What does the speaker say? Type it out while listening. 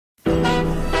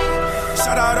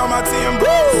Shout out all my team,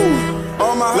 bro.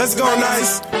 All my, let's go,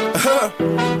 Nyce.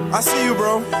 I see you,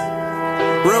 bro.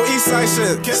 Real Eastside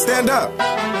shit. Stand up.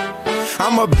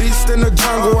 I'm a beast in the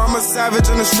jungle, I'm a savage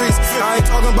in the streets. I ain't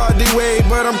talking about D-Wade,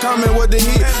 but I'm coming with the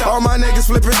heat. All my niggas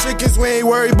flipping chickens, we ain't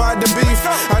worried about the beef.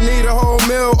 I need a whole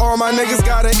meal, all my niggas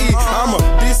gotta eat. I'm a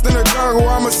beast in the jungle,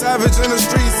 I'm a savage in the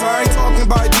streets. I ain't talking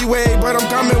about D-Wade, but I'm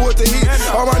coming with the heat.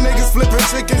 All my niggas flipping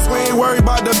chickens, we ain't worried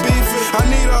about the beef. I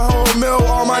need a whole meal,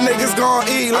 all my niggas gon'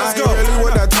 eat. Let's go. I ain't really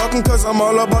with that talking, cause I'm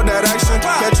all about that action.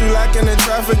 Catch you lacking in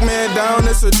traffic, man down,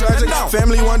 it's a tragic.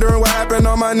 Family wondering what happened,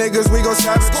 all my niggas, we gon'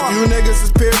 savage. You niggas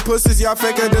is pure pussies, y'all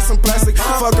faker than some plastic.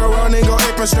 Fuck around and go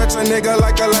apron stretch a nigga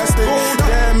like elastic.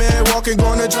 Damn man, walking,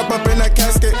 gonna jump up in that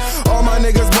casket. All my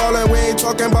niggas ballin', we ain't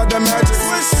talking about the magic.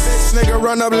 Bitch nigga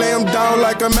run up, lay him down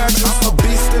like a mattress. I'm a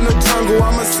beast in the jungle,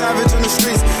 I'm a savage in the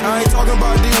streets. I ain't talking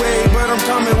about D-Wade, but I'm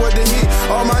coming with the heat.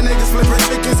 All my niggas flipping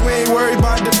chickens, we ain't worried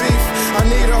about the beef. I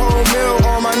need a whole meal,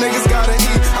 all my niggas gotta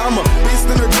eat. I'm a beast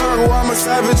in the jungle, I'm a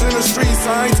savage in the streets.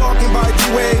 I ain't talking about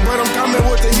D-Wade, but I'm coming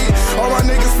with the heat. All my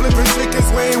niggas flipping chickens,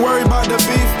 we ain't worried about the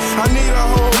beef. I need a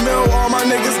whole meal, all my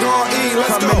niggas gon' eat.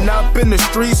 Let's Coming go. up in the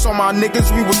streets, all my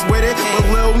niggas, we was with it. But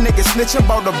little niggas snitching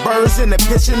about the birds in the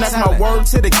kitchen. That's my word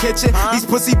to the kitchen. These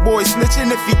pussy boys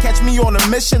snitching. If he catch me on a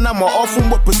mission, I'ma off him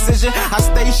with precision. I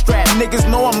stay strapped, niggas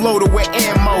know I'm loaded with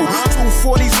ammo.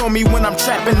 240s on me when I'm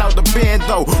trapping out the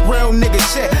bando. Real nigga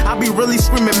shit, I be really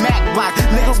screaming Mac block.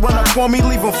 Niggas run up on me,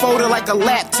 leave them folded like a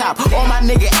laptop. All my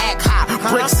nigga act high,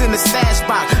 bricks in the stash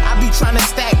box. I be trying to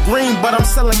stack green, but I'm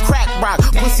selling crack rock.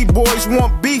 Pussy boys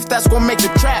want beef, that's gonna make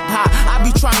the trap high. I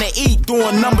be trying to eat,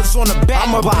 doing numbers on the back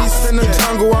I'm a box. beast in the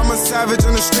jungle, I'm a savage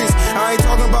in the streets. I ain't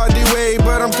talking about D-Wade,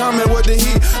 but I'm coming with the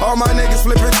heat. All my niggas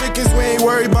flipping chickens, we ain't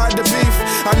worried about the beef.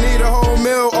 I need a whole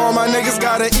meal, all my niggas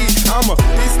gotta eat. I'm a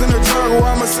beast in the jungle,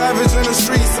 I'm a savage in the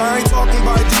streets. I ain't talking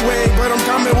about D-Wade, but I'm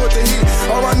coming with the heat.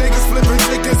 All my niggas flipping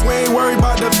chickens, we ain't worried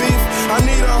about the beef.